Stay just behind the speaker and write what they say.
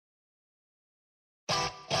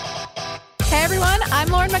everyone. I'm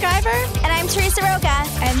Lauren MacGyver. And I'm Teresa Roca.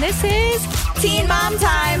 And this is Teen Mom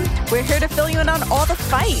Time. We're here to fill you in on all the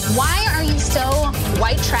fight. Why are you so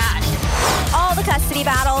white trash? All the custody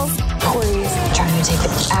battles. Corey's trying to take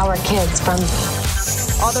our kids from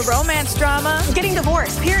all the romance drama. Getting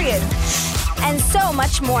divorced, period. And so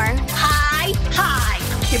much more. Hi.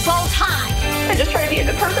 You're both high. I just try to be a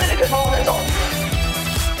good person and a good role model.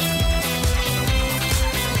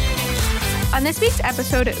 On this week's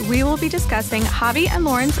episode, we will be discussing Javi and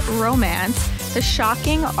Lauren's romance, the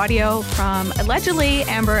shocking audio from allegedly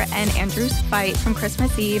Amber and Andrew's fight from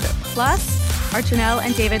Christmas Eve, plus are Janelle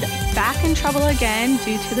and David back in trouble again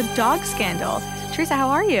due to the dog scandal. Teresa, how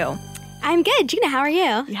are you? I'm good. Gina, how are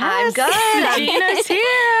you? Yes. I'm good. Gina's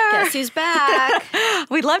here. Guess who's back?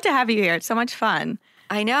 We'd love to have you here. It's so much fun.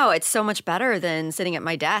 I know. It's so much better than sitting at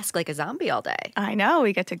my desk like a zombie all day. I know.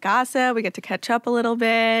 We get to gossip. We get to catch up a little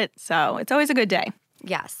bit. So it's always a good day.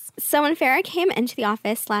 Yes. So when Farrah came into the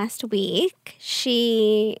office last week,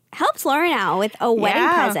 she helped Lauren out with a wedding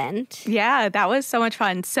present. Yeah, that was so much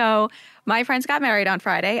fun. So my friends got married on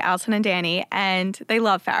Friday, Allison and Danny, and they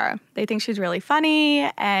love Farrah. They think she's really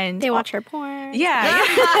funny. And they watch her porn. Yeah.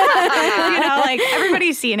 Like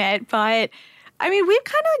everybody's seen it. But I mean, we've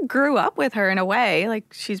kind of grew up with her in a way.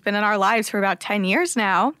 Like she's been in our lives for about 10 years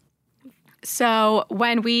now. So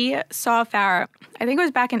when we saw Farrah, I think it was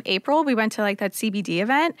back in April, we went to like that CBD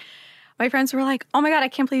event. My friends were like, oh my God, I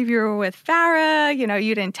can't believe you were with Farrah. You know,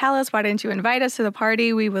 you didn't tell us. Why didn't you invite us to the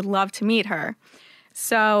party? We would love to meet her.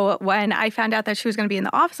 So when I found out that she was going to be in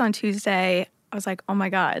the office on Tuesday, I was like, oh my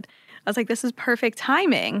God. I was like, this is perfect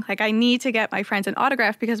timing. Like, I need to get my friends an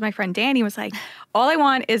autograph because my friend Danny was like, all I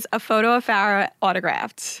want is a photo of Farrah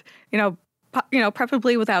autographed,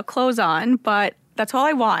 preferably without clothes on, but that's all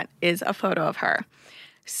I want is a photo of her.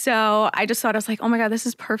 So I just thought, I was like, oh my God, this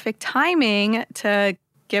is perfect timing to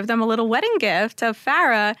give them a little wedding gift of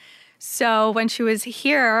Farrah. So when she was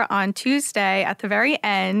here on Tuesday, at the very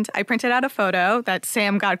end, I printed out a photo that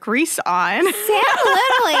Sam got grease on. Sam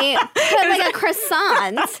literally put like a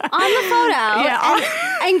croissant on the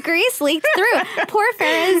photo and grease leaked through. Poor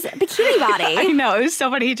Farrah's bikini body. I know. It was so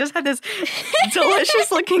funny. He just had this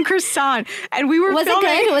delicious-looking croissant. And we were Was filming.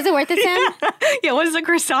 it good? Was it worth it, Sam? Yeah, was the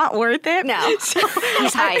croissant worth it? No. So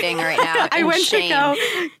He's hiding right now. I went shame. to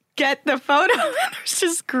go get the photo and there's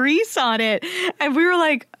just grease on it. And we were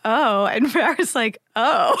like, oh. And Farrah's like,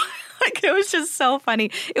 oh. Like, it was just so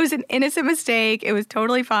funny. It was an innocent mistake. It was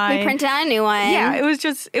totally fine. We printed out a new one. Yeah, it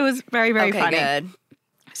was very, very funny. Good.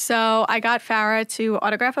 So I got Farrah to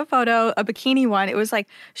autograph a photo, a bikini one. It was like,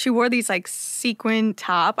 she wore these like sequin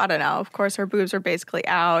top. I don't know. Of course, her boobs were basically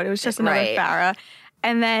out. It was just another Farrah.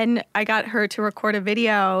 And then I got her to record a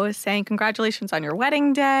video saying, congratulations on your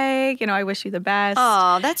wedding day. You know, I wish you the best.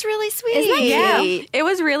 Oh, that's really sweet. Isn't that cute? Yeah, it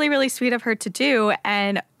was really, really sweet of her to do.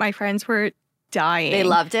 And my friends were dying. They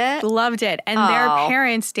loved it? Loved it. And their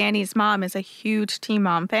parents, Danny's mom, is a huge Teen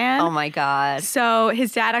Mom fan. Oh, my God. So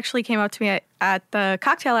his dad actually came up to me at the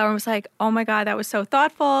cocktail hour and was like, oh, my God, that was so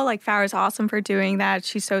thoughtful. Like, Farrah's awesome for doing that.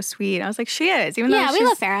 She's so sweet. And I was like, she is. Even though we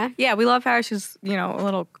love Farrah. Yeah, we love Farrah. She's, a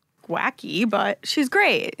little wacky, but she's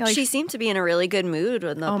great. Like, she seemed to be in a really good mood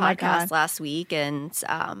in the podcast last week. And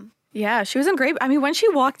yeah, she was in great. I mean, when she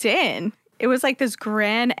walked in, it was like this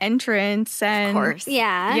grand entrance. And of course.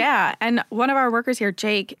 Yeah. Yeah. And one of our workers here,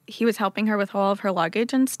 Jake, he was helping her with all of her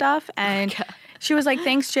luggage and stuff. And she was like,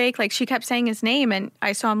 thanks, Jake. Like, she kept saying his name. And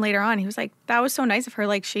I saw him later on. He was like, that was so nice of her.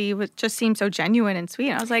 Like, she just seemed so genuine and sweet.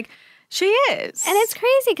 And I was like, she is. And it's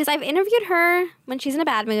crazy because I've interviewed her when she's in a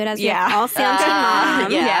bad mood, as we all see on Teen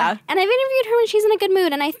Mom. Yeah. And I've interviewed her when she's in a good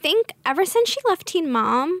mood. And I think ever since she left Teen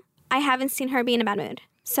Mom, I haven't seen her be in a bad mood.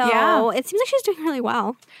 So it seems like she's doing really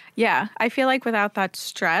well. Yeah. I feel like without that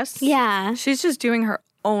stress, she's just doing her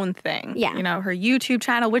own thing. Yeah. You know, her YouTube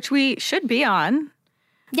channel, which we should be on.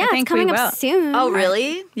 Yeah, it's coming up soon. Oh,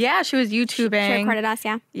 really? Yeah, she was YouTubing. She recorded us,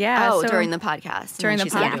 Yeah. Oh, during the podcast. During the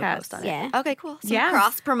podcast. Yeah. Okay, cool. So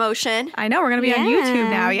cross promotion. I know. We're going to be on YouTube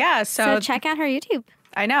now. Yeah. So check out her YouTube.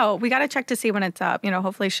 I know. We got to check to see when it's up.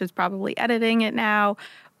 Hopefully she's probably editing it now.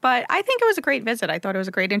 But I think it was a great visit. I thought it was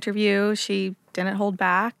a great interview. She didn't hold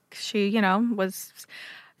back. She,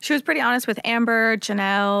 she was pretty honest with Amber,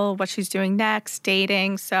 Janelle, what she's doing next,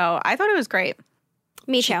 dating. So I thought it was great.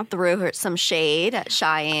 Me too. Threw her some shade at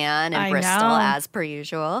Cheyenne and Bristol as per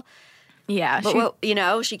usual. Yeah. But,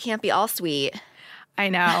 she can't be all sweet. I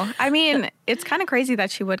know. I mean, it's kind of crazy that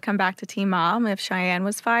she would come back to Teen Mom if Cheyenne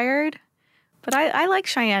was fired. But I like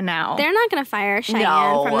Cheyenne now. They're not going to fire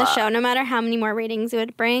Cheyenne from the show, no matter how many more ratings it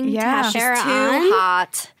would bring to have Sarah She's too on.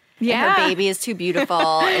 hot. Yeah. And her baby is too beautiful.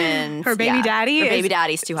 And her baby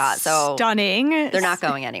daddy's too hot. So stunning. They're not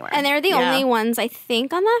going anywhere. And they're the only ones, I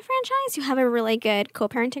think, on that franchise who have a really good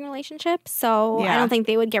co-parenting relationship. So I don't think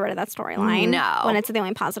they would get rid of that storyline. No. When it's the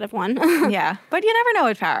only positive one. Yeah. But you never know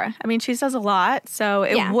with Farrah. I mean, she says a lot. So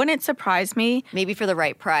it wouldn't surprise me. Maybe for the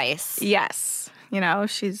right price. Yes. You know,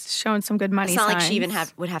 she's shown some good money It's not signs. like she even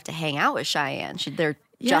would have to hang out with Cheyenne. They're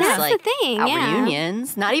That's just like the thing, at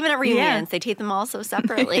reunions. Not even at reunions. They take them all so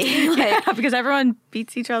separately. Because everyone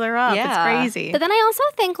beats each other up. Yeah. It's crazy. But then I also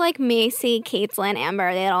think like Macy, Caitlyn,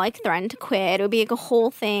 Amber, they'd all like threaten to quit. It would be like a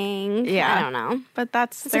whole thing. Yeah. I don't know. But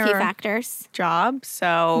that's a their few factors. job.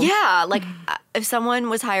 So Yeah, like if someone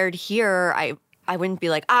was hired here, I wouldn't be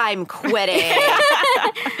like, I'm quitting.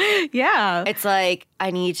 yeah. It's like,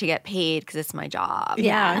 I need to get paid because it's my job.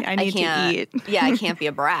 Yeah. I need to eat. Yeah, I can't be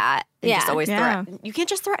a brat. And just always Yeah. threaten. You can't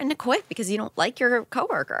just threaten to quit because you don't like your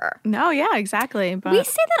coworker. No, yeah, exactly. But We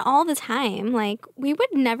say that all the time. Like, we would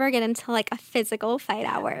never get into like a physical fight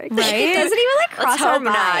at work. Right? It doesn't even like cross Let's our hope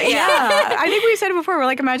not. mind. yeah. I think we said it before. We're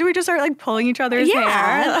like, imagine we just start like pulling each other's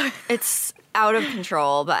hair. It's out of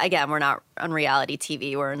control. But again, we're not on reality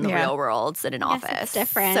TV. We're in the real world in an office. It's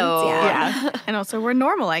different. So Yeah. And also we're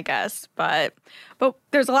normal, I guess. But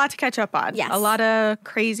there's a lot to catch up on. Yes. A lot of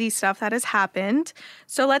crazy stuff that has happened.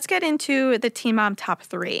 So let's get into the Teen Mom Top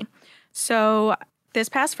 3. So this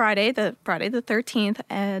past Friday the 13th,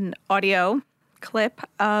 an audio clip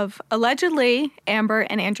of allegedly Amber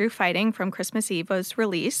and Andrew fighting from Christmas Eve was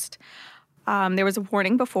released. There was a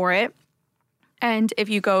warning before it. And if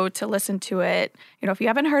you go to listen to it, you know, if you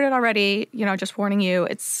haven't heard it already, you know, just warning you,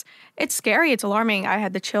 it's scary. It's alarming. I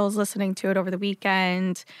had the chills listening to it over the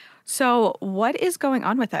weekend. So what is going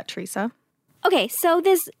on with that, Teresa? Okay, so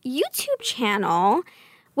this YouTube channel,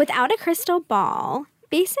 Without a Crystal Ball,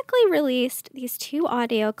 basically released these 2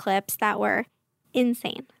 audio clips that were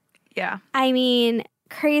insane. Yeah. I mean,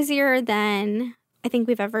 crazier than I think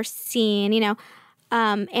we've ever seen. You know,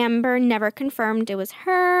 Amber never confirmed it was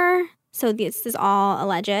her. So this is all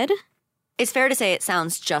alleged. it's fair to say it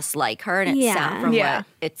sounds just like her. And what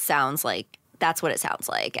it sounds like, that's what it sounds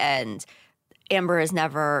like. And Amber has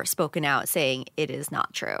never spoken out saying it is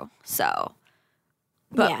not true. So,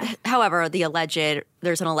 but however,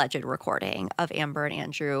 there's an alleged recording of Amber and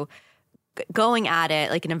Andrew going at it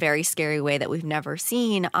like in a very scary way that we've never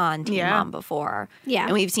seen on Teen Mom before. Yeah.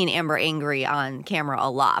 And we've seen Amber angry on camera a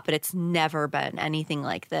lot, but it's never been anything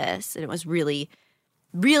like this. And it was really,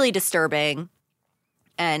 really disturbing.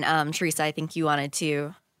 And Teresa, I think you wanted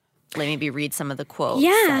to maybe read some of the quotes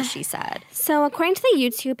that she said. So according to the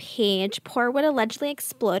YouTube page, Portwood allegedly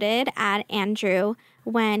exploded at Andrew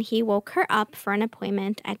when he woke her up for an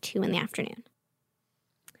appointment at 2 p.m.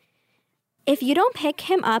 If you don't pick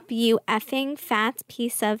him up, you effing fat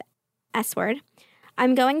piece of S-word,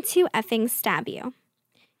 I'm going to effing stab you.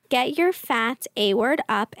 Get your fat A-word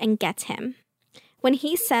up and get him. When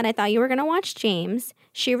he said, I thought you were going to watch James,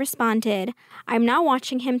 she responded, I'm not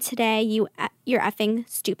watching him today, you're effing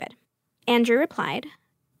stupid. Andrew replied,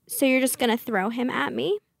 so you're just going to throw him at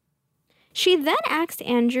me? She then asked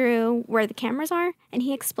Andrew where the cameras are, and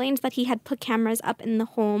he explained that he had put cameras up in the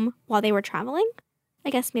home while they were traveling. I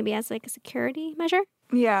guess maybe as like a security measure.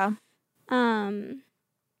 Yeah.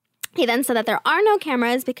 He then said that there are no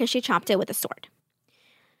cameras because she chopped it with a sword.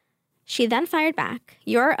 She then fired back,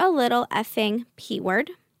 you're a little effing P-word.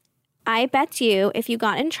 I bet you if you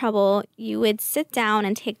got in trouble, you would sit down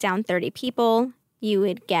and take down 30 people. You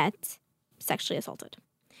would get sexually assaulted,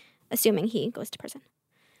 assuming he goes to prison.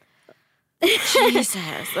 Jesus.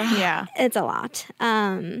 Yeah. It's a lot.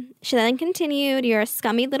 She then continued, you're a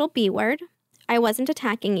scummy little B-word. I wasn't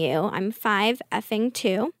attacking you. I'm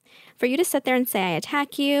 5'2". For you to sit there and say I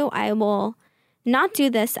attack you, I will not do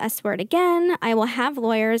this S-word again. I will have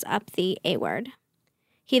lawyers up the A-word.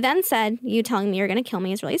 He then said, you telling me you're going to kill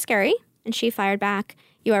me is really scary. And she fired back,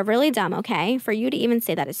 you are really dumb, okay? For you to even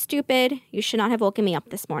say that is stupid. You should not have woken me up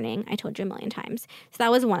this morning. I told you 1,000,000 times. So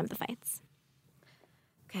that was one of the fights.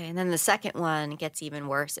 Okay, and then the second one gets even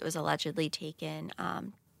worse. It was allegedly taken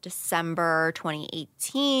December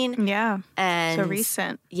 2018. Yeah. And so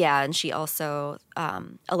recent. Yeah, and she also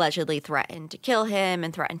allegedly threatened to kill him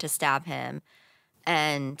and threatened to stab him.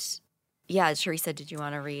 And yeah, Teresa, did you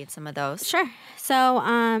want to read some of those? Sure.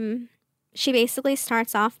 So she basically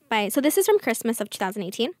starts off by, so this is from Christmas of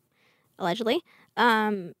 2018, allegedly.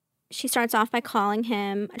 She starts off by calling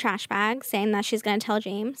him a trash bag, saying that she's going to tell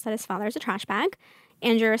James that his father is a trash bag.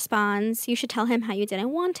 Andrew responds, you should tell him how you didn't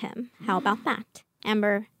want him. How about that?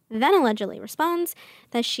 Amber then allegedly responds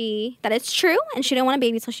that it's true and she didn't want a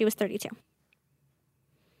baby till she was 32.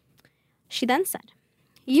 She then said,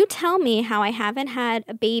 You tell me how I haven't had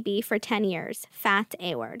a baby for 10 years. Fat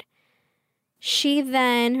A-word. She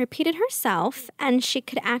then repeated herself, and she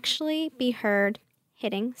could actually be heard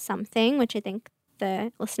hitting something, which I think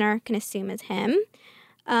the listener can assume is him.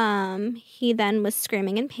 He then was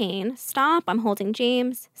screaming in pain. Stop, I'm holding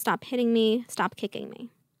James. Stop hitting me. Stop kicking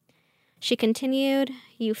me. She continued,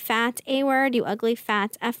 you fat A-word, you ugly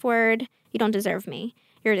fat F-word. You don't deserve me.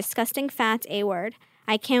 You're a disgusting fat A-word.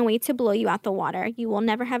 I can't wait to blow you out the water. You will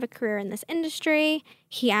never have a career in this industry.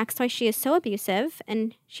 He asked why she is so abusive,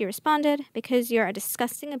 and she responded, because you're a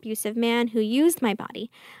disgusting, abusive man who used my body.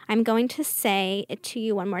 I'm going to say it to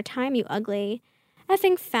you one more time, you ugly,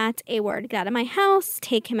 effing fat A-word. Get out of my house,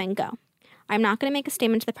 take him and go. I'm not going to make a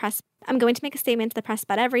statement to the press. I'm going to make a statement to the press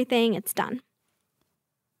about everything. It's done.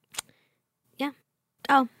 Yeah.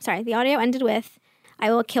 Oh, sorry. The audio ended with,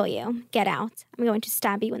 I will kill you. Get out. I'm going to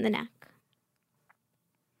stab you in the neck.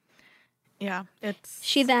 Yeah, it's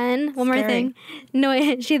She then, one more thing,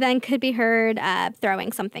 no, she then could be heard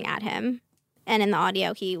throwing something at him. And in the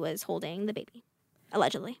audio, he was holding the baby,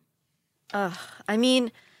 allegedly. I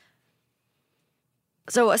mean,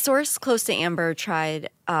 so a source close to Amber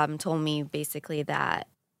told me basically that,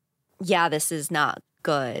 yeah, this is not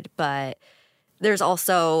good, but there's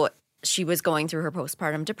also, she was going through her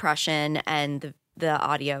postpartum depression, and the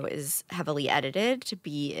audio is heavily edited to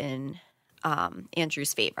be in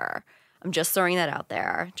Andrew's favor. I'm just throwing that out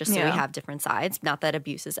there, just so we have different sides. Not that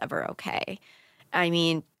abuse is ever okay. I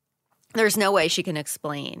mean, there's no way she can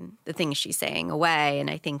explain the things she's saying away,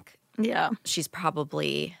 and I think she's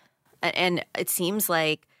probably – and it seems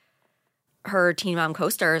like her Teen Mom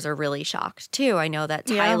co-stars are really shocked too. I know that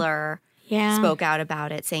Tyler spoke out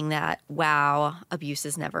about it, saying that, wow, abuse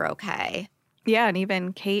is never okay. Yeah, and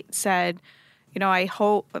even Kate said, I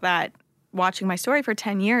hope that watching my story for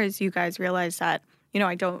 10 years, you guys realize that,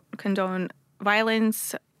 I don't condone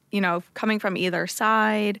violence, coming from either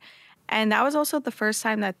side. And that was also the first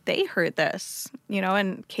time that they heard this,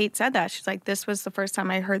 and Kate said that. She's like, this was the first time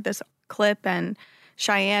I heard this clip, and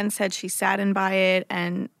Cheyenne said she's saddened by it.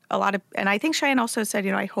 And I think Cheyenne also said,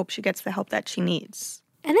 I hope she gets the help that she needs.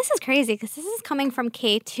 And this is crazy because this is coming from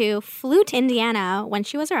Kate, who flew to Indiana when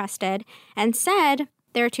she was arrested and said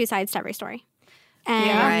there are two sides to every story.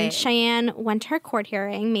 And Cheyenne went to her court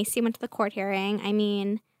hearing. Macy went to the court hearing. I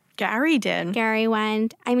mean, Gary did. Gary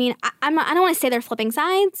went. I mean, I don't want to say they're flipping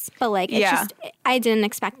sides, but like, it's just, I didn't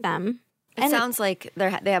expect them. It sounds like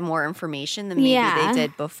they have more information than maybe they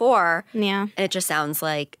did before. Yeah. And it just sounds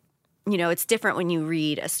like, it's different when you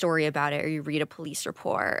read a story about it or you read a police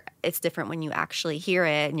report. It's different when you actually hear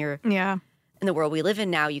it, and you're in the world we live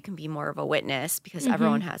in now, you can be more of a witness because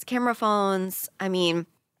everyone has camera phones. I mean,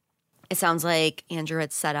 it sounds like Andrew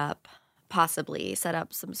had possibly set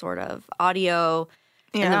up some sort of audio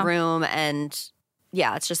in the room. And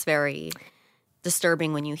it's just very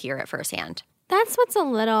disturbing when you hear it firsthand. That's what's a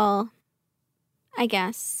little, I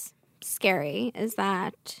guess, scary is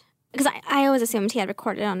that, because I always assumed he had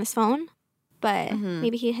recorded on his phone, but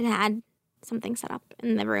maybe he had something set up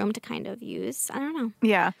in the room to kind of use. I don't know.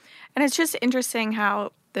 Yeah. And it's just interesting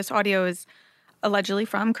how this audio is allegedly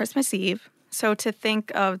from Christmas Eve. So to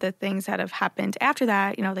think of the things that have happened after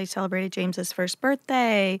that, they celebrated James's first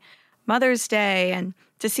birthday, Mother's Day, and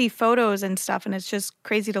to see photos and stuff. And it's just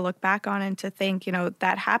crazy to look back on and to think,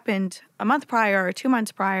 that happened a month prior or 2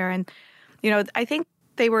 months prior. And, I think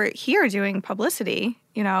they were here doing publicity,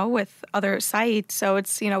 with other sites. So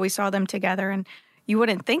it's, we saw them together, and you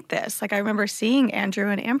wouldn't think this. Like, I remember seeing Andrew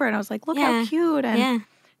and Amber, and I was like, look how cute. And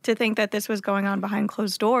to think that this was going on behind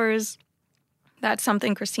closed doors. That's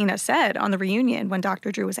something Christina said on the reunion when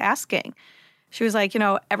Dr. Drew was asking. She was like,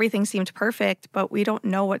 everything seemed perfect, but we don't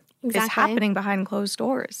know what is happening behind closed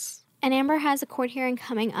doors. And Amber has a court hearing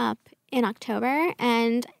coming up in October,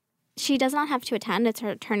 and she does not have to attend. It's her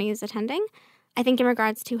attorneys attending. I think in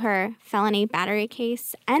regards to her felony battery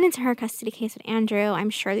case and into her custody case with Andrew, I'm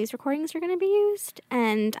sure these recordings are going to be used,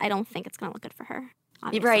 and I don't think it's going to look good for her.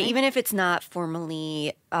 Obviously. Right. Even if it's not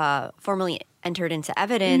formally entered into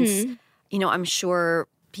evidence, I'm sure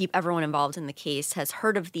everyone involved in the case has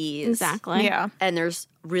heard of these. Exactly. Yeah. And there's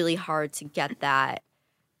really hard to get that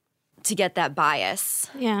bias.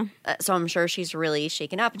 Yeah. So I'm sure she's really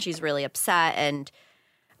shaken up and she's really upset. And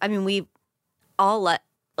I mean, we've all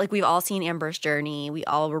seen Amber's journey. We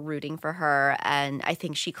all were rooting for her. And I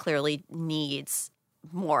think she clearly needs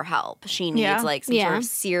more help. She needs some sort of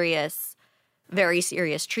serious, very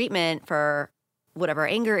serious treatment for whatever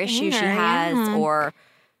anger issue she has or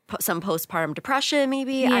some postpartum depression,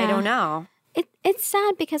 maybe. I don't know. It's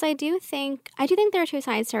sad because I do think there are two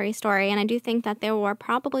sides to every story, and I do think that there were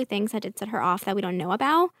probably things that did set her off that we don't know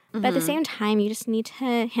about. But at the same time, you just need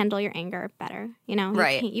to handle your anger better. You know,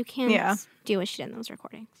 Right? You can't do what she did in those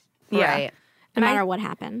recordings. Yeah. Right. No matter what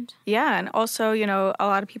happened. Yeah, and also, you know, a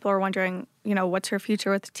lot of people are wondering, you know, what's her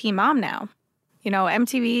future with Teen Mom now? You know,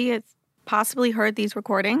 MTV has possibly heard these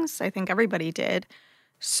recordings. I think everybody did.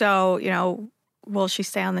 So, you know, will she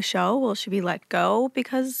stay on the show? Will she be let go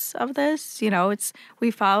because of this? You know,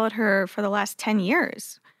 we followed her for the last 10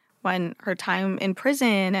 years when her time in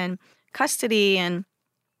prison and custody and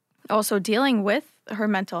also dealing with her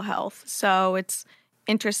mental health. So it's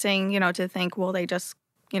interesting, you know, to think, will they just,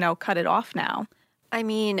 you know, cut it off now? I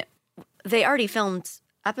mean, they already filmed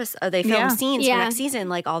scenes for next season,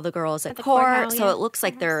 like all the girls at court. So it looks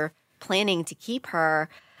like they're planning to keep her.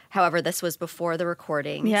 However, this was before the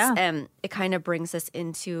recordings. Yeah. And it kind of brings us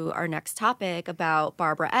into our next topic about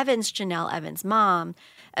Barbara Evans, Janelle Evans' mom.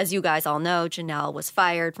 As you guys all know, Janelle was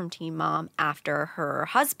fired from Teen Mom after her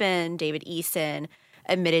husband, David Eason,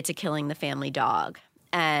 admitted to killing the family dog.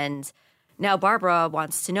 And now Barbara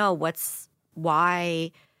wants to know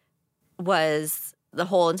why was the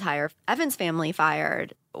whole entire Evans family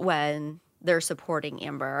fired when they're supporting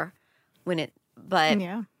Amber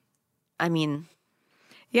I mean...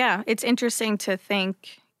 Yeah, it's interesting to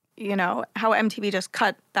think, you know, how MTV just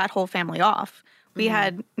cut that whole family off. We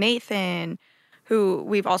had Nathan, who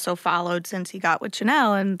we've also followed since he got with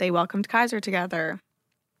Janelle, and they welcomed Kaiser together.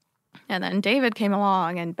 And then David came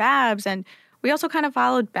along, and Babs, and we also kind of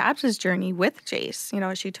followed Babs's journey with Jace. You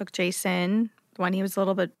know, she took Jace in when he was a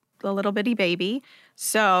little bitty baby.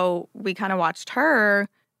 So we kind of watched her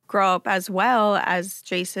grow up as well as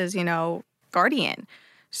Jace's, you know, guardian.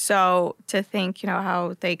 So to think, you know,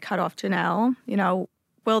 how they cut off Janelle, you know,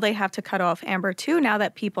 will they have to cut off Amber too now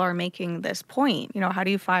that people are making this point? You know, how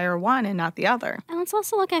do you fire one and not the other? And let's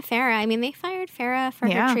also look at Farrah. I mean, they fired Farrah for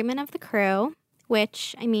her treatment of the crew,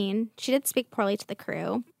 which, I mean, she did speak poorly to the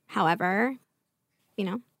crew. However, you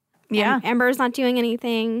know, Amber's not doing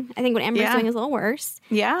anything. I think what Amber's doing is a little worse.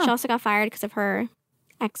 Yeah. She also got fired because of her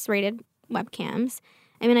X-rated webcams.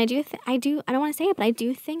 I mean, I don't want to say it, but I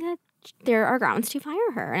do think that there are grounds to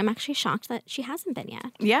fire her. I'm actually shocked that she hasn't been yet.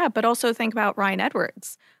 Yeah, but also think about Ryan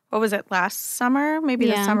Edwards. What was it, last summer? Maybe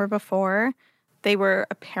the summer before? They were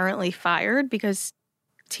apparently fired because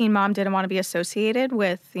Teen Mom didn't want to be associated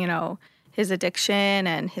with, you know, his addiction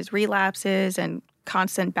and his relapses and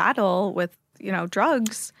constant battle with, you know,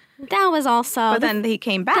 drugs. That was also... But then he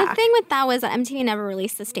came back. The thing with that was that MTV never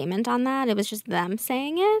released a statement on that. It was just them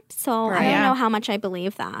saying it. So I don't know how much I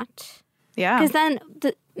believe that. Yeah. Because then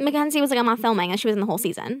Mackenzie was like, I'm not filming, and she was in the whole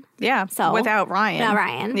season. Yeah. So without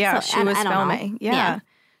Ryan. Yeah, so, she was filming. Yeah.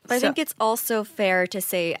 But I think it's also fair to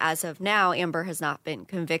say, as of now, Amber has not been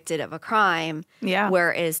convicted of a crime. Yeah.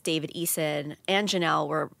 Whereas David Eason and Janelle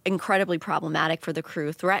were incredibly problematic for the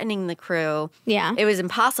crew, threatening the crew. Yeah. It was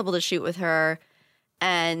impossible to shoot with her.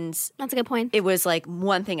 And that's a good point. It was like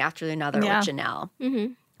one thing after another with Janelle.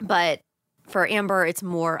 Mm-hmm. But for Amber, it's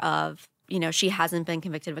more of, you know, she hasn't been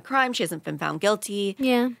convicted of a crime. She hasn't been found guilty.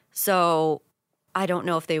 Yeah. So I don't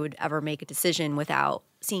know if they would ever make a decision without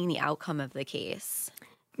seeing the outcome of the case.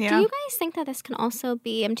 Yeah. Do you guys think that this can also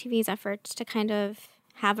be MTV's efforts to kind of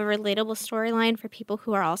have a relatable storyline for people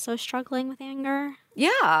who are also struggling with anger? Yeah,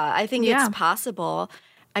 I think it's possible.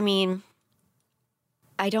 I mean,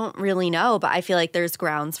 I don't really know, but I feel like there's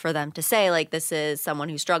grounds for them to say, like, this is someone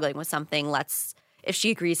who's struggling with something. If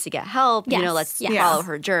she agrees to get help, you know, let's follow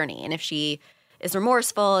her journey. And if she is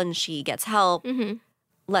remorseful and she gets help,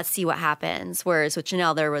 let's see what happens. Whereas with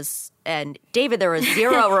Janelle, and David, there was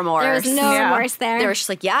zero remorse. There was no remorse there. They were just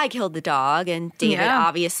like, I killed the dog. And David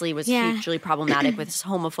obviously was hugely problematic with his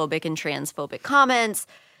homophobic and transphobic comments.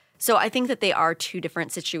 So I think that they are two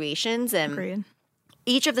different situations. And Agreed.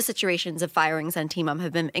 Each of the situations of firings on Teen Mom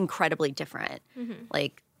have been incredibly different.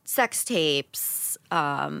 Like sex tapes,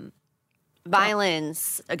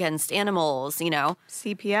 violence against animals, you know.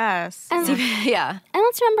 CPS. And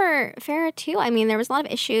let's remember Farrah, too. I mean, there was a lot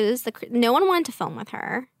of issues. No one wanted to film with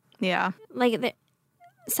her. Yeah.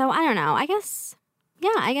 So, I don't know. I guess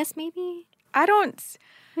maybe...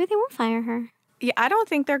 Maybe they won't fire her. Yeah, I don't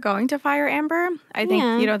think they're going to fire Amber. I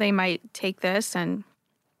think, you know, they might take this and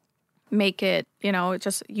make it, you know,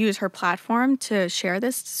 just use her platform to share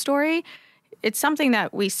this story. It's something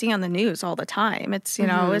that we see on the news all the time. It's, you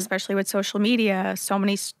know, especially with social media, so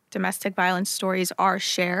many domestic violence stories are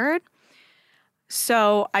shared.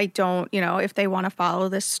 So I don't, you know, if they want to follow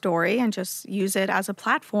this story and just use it as a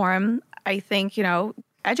platform, I think, you know,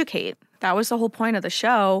 educate. That was the whole point of the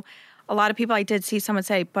show. A lot of people, I did see someone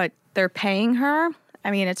say, but they're paying her.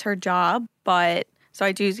 I mean, it's her job, but so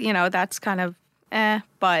I do, you know, that's kind of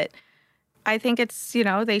but I think it's, you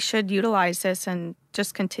know, they should utilize this and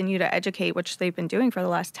just continue to educate, which they've been doing for the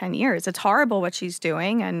last 10 years. It's horrible what she's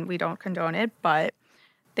doing, and we don't condone it, but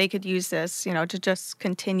they could use this, you know, to just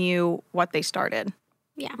continue what they started.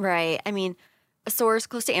 Yeah. Right. I mean, a source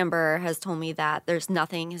close to Amber has told me that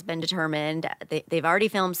nothing has been determined. They've already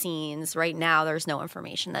filmed scenes. Right now, there's no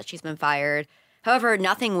information that she's been fired. However,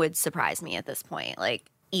 nothing would surprise me at this point. Like,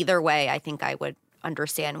 either way, I think I would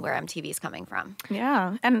understand where MTV is coming from.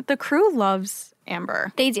 Yeah. And the crew loves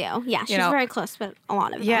Amber. They do. Yeah. She's very close with a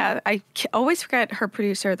lot of them. Yeah. I always forget her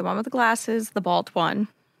producer, the one with the glasses, the bald one.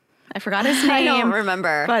 I forgot his name. I don't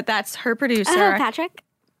remember. But that's her producer. Patrick?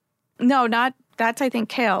 No, that's, I think,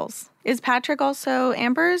 Kale's. Is Patrick also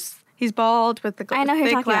Amber's? He's bald with the I know who you're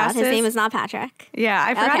big talking glasses. about. His name is not Patrick. Yeah,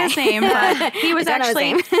 I forgot his name, but he was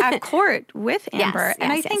actually at court with Amber. Yes,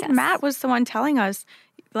 and I think Matt was the one telling us,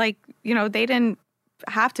 like, you know, they didn't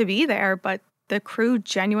have to be there, but the crew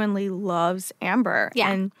genuinely loves Amber. Yeah.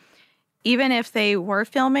 And even if they were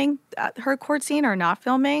filming her court scene or not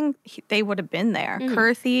filming, they would have been there.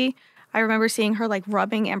 Kirthy, I remember seeing her, like,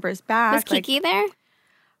 rubbing Amber's back. Was Kiki there?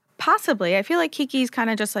 Possibly. I feel like Kiki's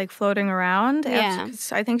kind of just like floating around. Yeah.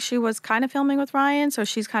 I think she was kind of filming with Ryan, so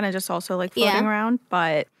she's kind of just also like floating around.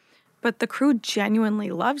 But the crew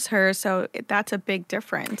genuinely loves her, so that's a big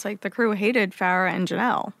difference. Like the crew hated Farrah and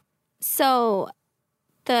Janelle. So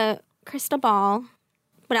the crystal ball,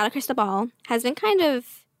 without a crystal ball, has been kind of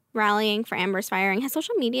rallying for Amber's firing. Has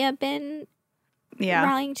social media been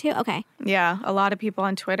rallying too? Okay. Yeah. A lot of people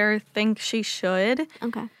on Twitter think she should.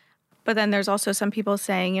 Okay. But then there's also some people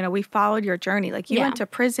saying, you know, we followed your journey. Like, you went to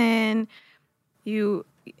prison, you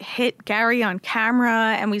hit Gary on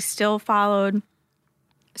camera, and we still followed.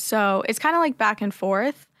 So it's kind of like back and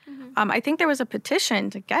forth. I think there was a petition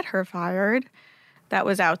to get her fired that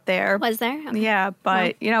was out there. Was there? Okay. Yeah,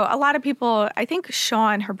 but, you know, a lot of people, I think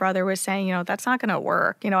Sean, her brother, was saying, you know, that's not going to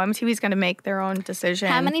work. You know, MTV's going to make their own decision.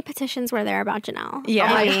 How many petitions were there about Janelle?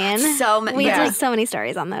 Yeah. I mean, so many. We did so many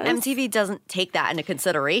stories on those. MTV doesn't take that into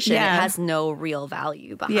consideration. Yeah. It has no real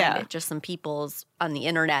value behind it. Just some people's on the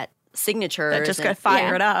internet signatures. That just got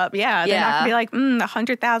fired up. Yeah. They're not going to be like,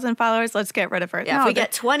 100,000 followers, let's get rid of her. Yeah, no, if we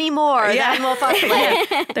get 20 more, then we'll fuck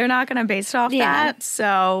it. They're not going to base it off that.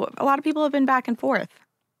 So a lot of people have been back and forth.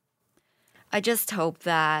 I just hope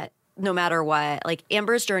that no matter what, like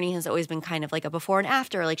Amber's journey has always been kind of like a before and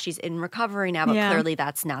after. Like she's in recovery now, but clearly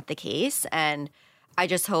that's not the case. And I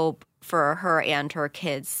just hope for her and her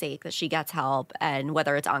kids' sake that she gets help, and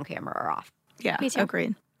whether it's on camera or off. Yeah,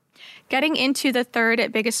 agreed. Getting into the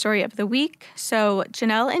third biggest story of the week. So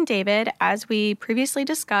Janelle and David, as we previously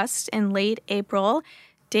discussed in late April,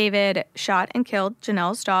 David shot and killed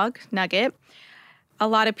Janelle's dog, Nugget. A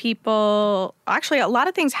lot of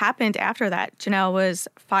things happened after that. Janelle was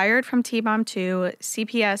fired from T-Bomb 2.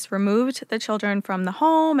 CPS removed the children from the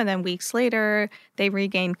home, and then weeks later, they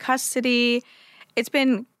regained custody. It's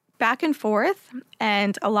been back and forth,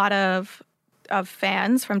 and a lot of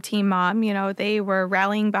fans from Team Mom, you know, they were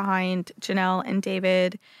rallying behind Janelle and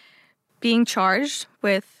David being charged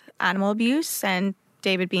with animal abuse and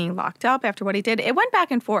David being locked up after what he did. It went back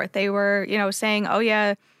and forth. They were, you know, saying, oh,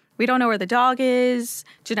 yeah, we don't know where the dog is.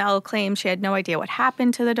 Janelle claimed she had no idea what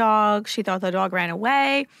happened to the dog. She thought the dog ran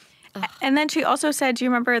away. Ugh. And then she also said, do you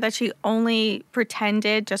remember that she only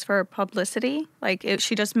pretended just for publicity? Like,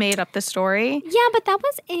 she just made up the story. Yeah, but that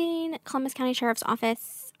was in Columbus County Sheriff's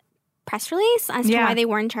Office press release as to why they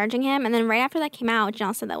weren't charging him. And then right after that came out,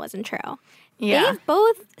 Janelle said that wasn't true. Yeah. They've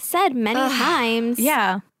both said many times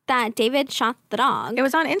that David shot the dog. It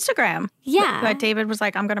was on Instagram. Yeah. That David was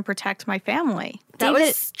like, I'm going to protect my family. That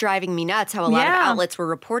was driving me nuts how a lot of outlets were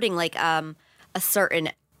reporting, like a certain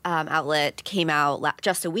outlet came out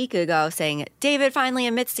just a week ago saying, David finally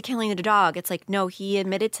admits to killing the dog. It's like, no, he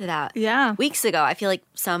admitted to that weeks ago. I feel like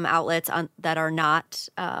some outlets that are not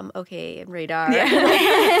okay and radar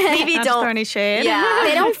maybe don't throw any shade. Yeah.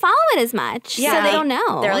 They don't follow it as much, so they don't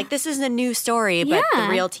know. They're like, this is a new story, but the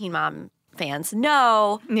real Teen Mom fans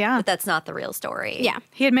know that that's not the real story. Yeah.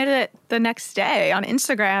 He admitted it the next day on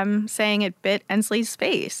Instagram, saying it bit Ensley's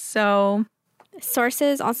face. So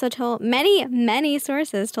sources also told, many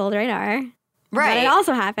sources told Radar that it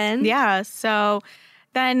also happened. Yeah. So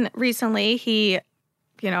then recently he,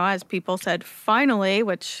 you know, as people said, finally,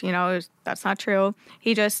 which, you know, that's not true.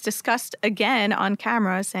 He just discussed again on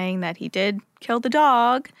camera saying that he did kill the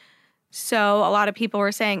dog. So a lot of people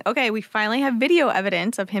were saying, okay, we finally have video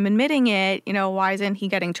evidence of him admitting it. You know, why isn't he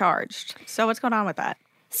getting charged? So what's going on with that?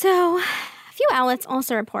 So a few outlets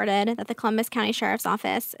also reported that the Columbus County Sheriff's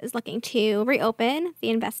Office is looking to reopen the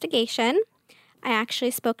investigation. I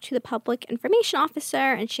actually spoke to the public information officer,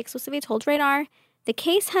 and she exclusively told Radar, the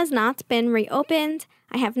case has not been reopened.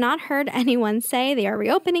 I have not heard anyone say they are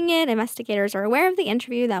reopening it. Investigators are aware of the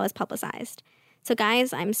interview that was publicized. So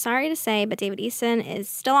guys, I'm sorry to say, but David Eason is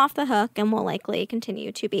still off the hook and will likely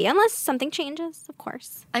continue to be, unless something changes, of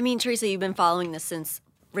course. I mean, Teresa, you've been following this since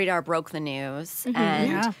Radar broke the news,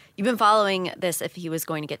 and you've been following this if he was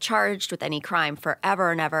going to get charged with any crime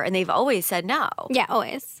forever and ever, and they've always said no. Yeah,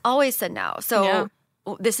 always. Always said no. So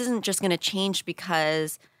this isn't just going to change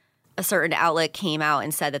because a certain outlet came out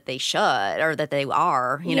and said that they should or that they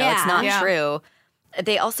are. You know, it's not true.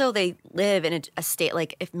 They live in a state,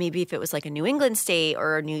 like if it was like a New England state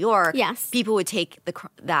or New York, people would take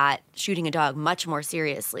that shooting a dog much more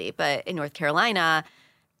seriously. But in North Carolina,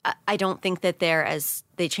 I don't think that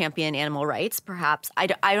they champion animal rights, perhaps. I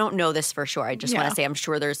don't know this for sure. I just want to say I'm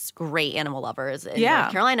sure there's great animal lovers in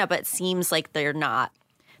North Carolina, but it seems like they're not.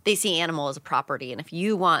 They see animal as a property. And if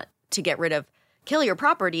you want to kill your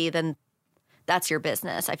property, then that's your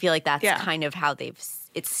business. I feel like that's kind of how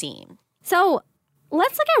it's seen. So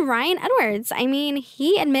let's look at Ryan Edwards. I mean,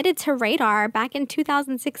 he admitted to Radar back in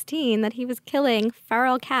 2016 that he was killing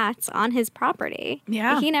feral cats on his property.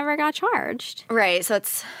 Yeah. He never got charged. Right. So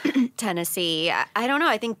it's Tennessee. I don't know.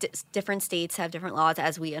 I think different states have different laws,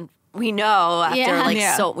 as we know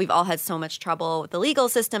after so we've all had so much trouble with the legal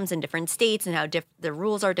systems in different states and how the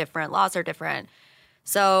rules are different, laws are different.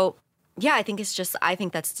 So yeah, I think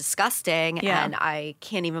that's disgusting, and I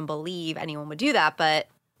can't even believe anyone would do that, but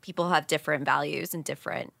people have different values and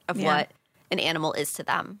different of what an animal is to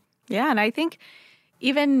them. Yeah, and I think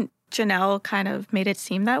even Janelle kind of made it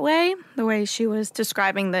seem that way, the way she was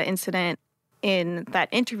describing the incident in that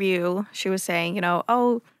interview. She was saying,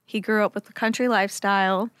 he grew up with the country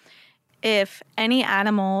lifestyle. If any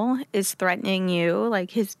animal is threatening you,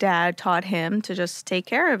 like his dad taught him to just take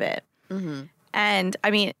care of it. Mm-hmm. And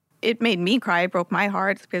I mean, it made me cry. It broke my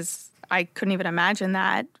heart because I couldn't even imagine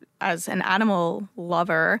that as an animal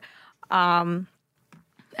lover. And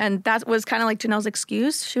that was kind of like Janelle's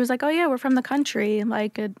excuse. She was like, oh, yeah, we're from the country.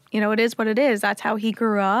 Like, it is what it is. That's how he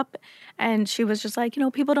grew up. And she was just like,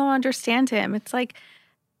 people don't understand him. It's like,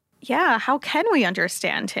 yeah, how can we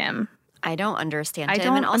understand him? I don't understand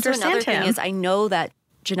him. And also another thing is I know that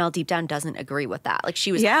Janelle deep down doesn't agree with that. Like,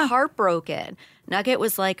 she was heartbroken. Nugget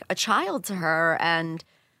was like a child to her, and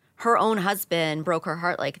her own husband broke her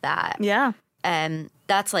heart like that. Yeah. And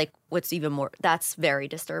that's like that's very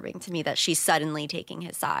disturbing to me, that she's suddenly taking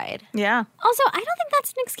his side. Yeah. Also, I don't think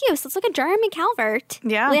that's an excuse. Let's look at Jeremy Calvert,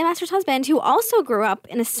 Leah Master's husband, who also grew up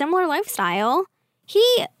in a similar lifestyle.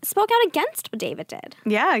 He spoke out against what David did.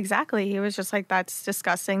 Yeah, exactly. He was just like, that's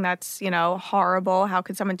disgusting. That's, horrible. How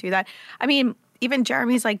could someone do that? I mean, even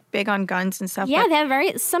Jeremy's like big on guns and stuff. Yeah, they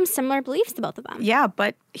have some similar beliefs to both of them. Yeah,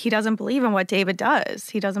 but he doesn't believe in what David does.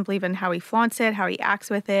 He doesn't believe in how he flaunts it, how he acts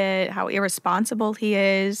with it, how irresponsible he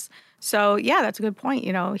is. So yeah, that's a good point.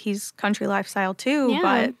 He's country lifestyle too,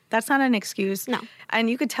 but that's not an excuse. No. And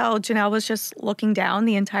you could tell Janelle was just looking down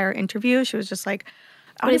the entire interview. She was just like,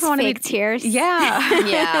 I don't even want to fake tears. Yeah.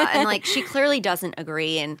 Yeah. And like, she clearly doesn't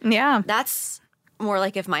agree. And that's more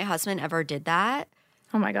like if my husband ever did that.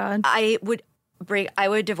 Oh my God. I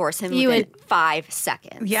would divorce him within 5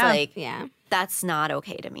 seconds. Yeah. That's not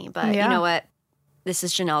okay to me. But you know what? This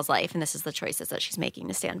is Janelle's life, and this is the choices that she's making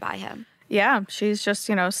to stand by him. Yeah. She's just,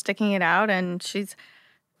 sticking it out, and she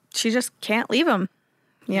just can't leave him,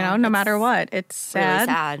 no matter what. It's sad. Really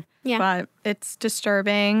sad. Yeah. But it's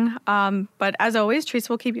disturbing. But as always,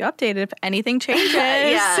 Teresa will keep you updated if anything changes.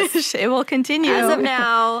 Yes. It will continue. As of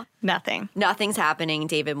now, nothing. Nothing's happening.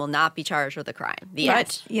 David will not be charged with a crime. The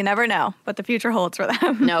end. You never know what the future holds for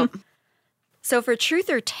them. Nope. So for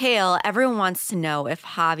Truth or Tale, everyone wants to know if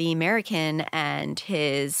Javi Marroquin and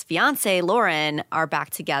his fiancée, Lauren, are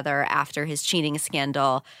back together after his cheating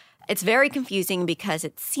scandal. It's very confusing because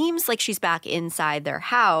it seems like she's back inside their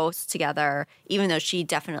house together, even though she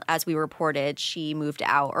definitely, as we reported, she moved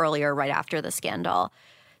out earlier right after the scandal.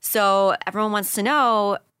 So everyone wants to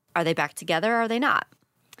know, are they back together or are they not?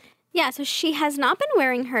 Yeah, so she has not been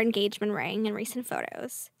wearing her engagement ring in recent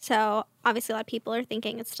photos. So obviously a lot of people are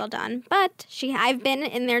thinking it's still done. But I've been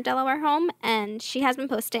in their Delaware home, and she has been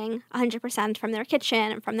posting 100% from their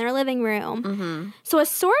kitchen and from their living room. Mm-hmm. So a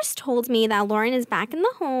source told me that Lauren is back in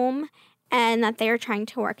the home and that they are trying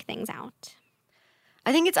to work things out.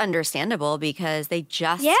 I think it's understandable because they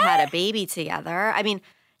just had a baby together. I mean,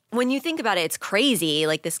 when you think about it, it's crazy.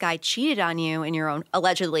 Like, this guy cheated on you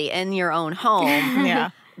allegedly in your own home.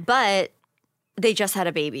 Yeah. But they just had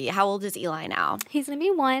a baby. How old is Eli now? He's going to be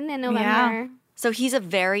 1 in November. Yeah. So he's all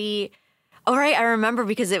right, I remember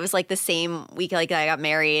because it was like the same week like I got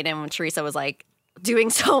married, and when Teresa was like, doing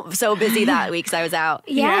so busy that week because I was out.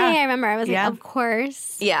 Yeah, I remember. I was like, of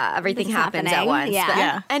course. Yeah, everything happens at once.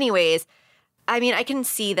 Yeah. But anyways, I mean, I can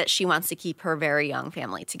see that she wants to keep her very young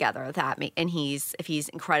family together. And if he's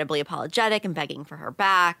incredibly apologetic and begging for her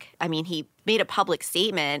back, I mean, he made a public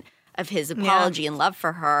statement of his apology and love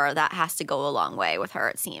for her. That has to go a long way with her,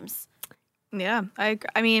 it seems. Yeah, I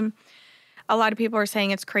mean, a lot of people are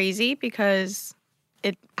saying it's crazy because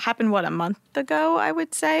it happened, a month ago, I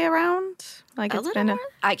would say, around? Like it's been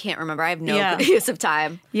I can't remember. I have no use of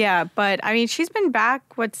time. Yeah, but I mean, she's been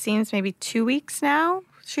back what seems maybe 2 weeks now.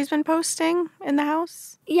 She's been posting in the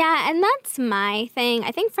house. Yeah, and that's my thing.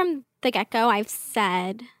 I think from the get-go, I've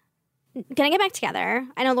said, gonna get back together.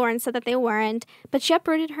 I know Lauren said that they weren't, but she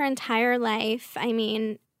uprooted her entire life. I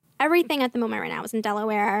mean, everything at the moment right now is in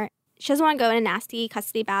Delaware. She doesn't want to go in a nasty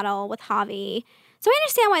custody battle with Javi. So I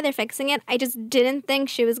understand why they're fixing it. I just didn't think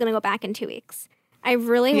she was going to go back in 2 weeks. I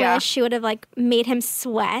really wish she would have, like, made him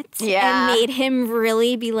sweat and made him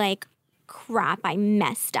really be like, crap, I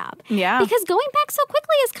messed up. Yeah. Because going back so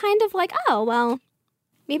quickly is kind of like, oh, well,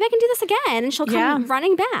 maybe I can do this again. And she'll come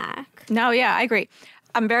running back. No, yeah, I agree.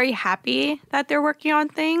 I'm very happy that they're working on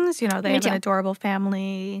things. You know, they have an adorable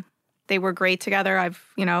family. They were great together.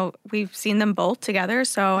 We've seen them both together.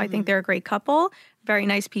 So I think they're a great couple. Very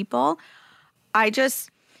nice people. I guess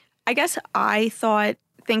I thought,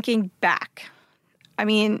 thinking back, I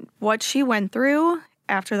mean, what she went through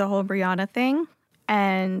after the whole Brianna thing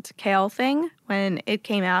and Kale thing, when it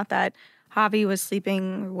came out that Javi was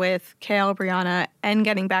sleeping with Kale, Brianna, and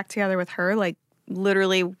getting back together with her, like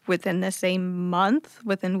literally within the same month,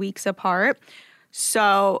 within weeks apart.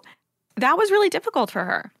 So that was really difficult for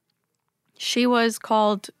her. She was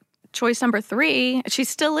called choice number 3. She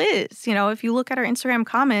still is. You know, if you look at her Instagram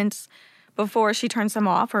comments, before she turns them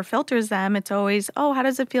off or filters them, it's always, oh, how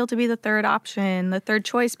does it feel to be the third option, the third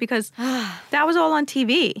choice? Because that was all on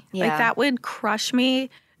TV. Yeah. Like, that would crush me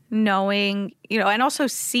knowing, and also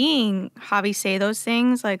seeing Javi say those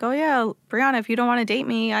things like, oh, yeah, Brianna, if you don't want to date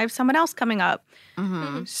me, I have someone else coming up.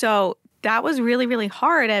 Mm-hmm. So that was really, really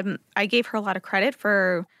hard. And I gave her a lot of credit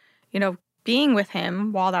for, being with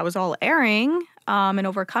him while that was all airing and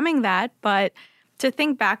overcoming that. But to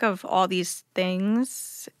think back of all these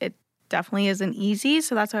things, it definitely isn't easy.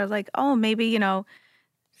 So that's why I was like, oh, maybe,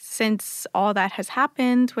 since all that has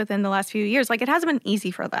happened within the last few years, like, it hasn't been easy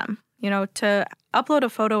for them, to upload a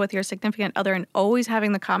photo with your significant other and always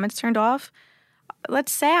having the comments turned off.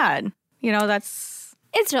 That's sad. It's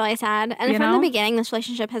really sad. And from the beginning, this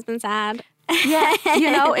relationship has been sad. Yeah.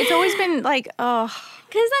 It's always been like, oh.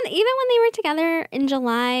 Because then even when they were together in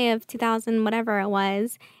July of 2000, whatever it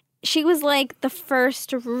was, she was like the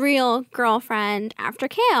first real girlfriend after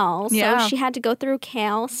Kale. So she had to go through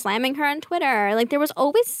Kale slamming her on Twitter. Like, there was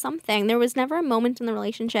always something. There was never a moment in the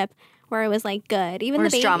relationship where it was like good. Even the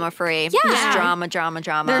baby. Drama free. Yeah. Just drama.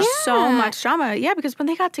 There's so much drama. Yeah, because when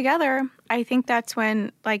they got together, I think that's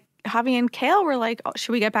when, like, Javi and Kale were like, oh,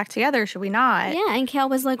 should we get back together? Should we not? Yeah, and Kale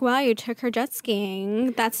was like, wow, you took her jet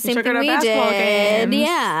skiing. That's the same thing we did. Games.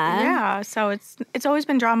 Yeah. Yeah, so it's always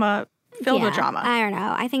been drama, filled with drama. I don't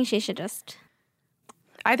know. I think she should just...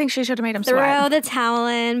 I think she should have made him throw sweat. the towel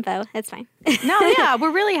in, but it's fine. No, yeah,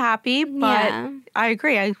 we're really happy, but I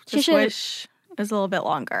agree. I just wish it was a little bit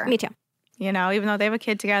longer. Me too. Even though they have a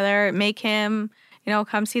kid together, make him,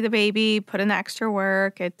 come see the baby, put in the extra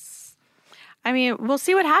work. We'll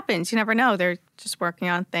see what happens. You never know. They're just working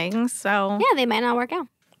on things. So yeah, they might not work out.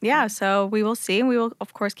 Yeah, so we will see. And we will,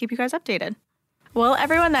 of course, keep you guys updated. Well,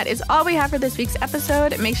 everyone, that is all we have for this week's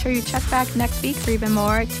episode. Make sure you check back next week for even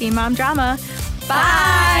more Teen Mom drama.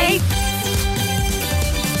 Bye!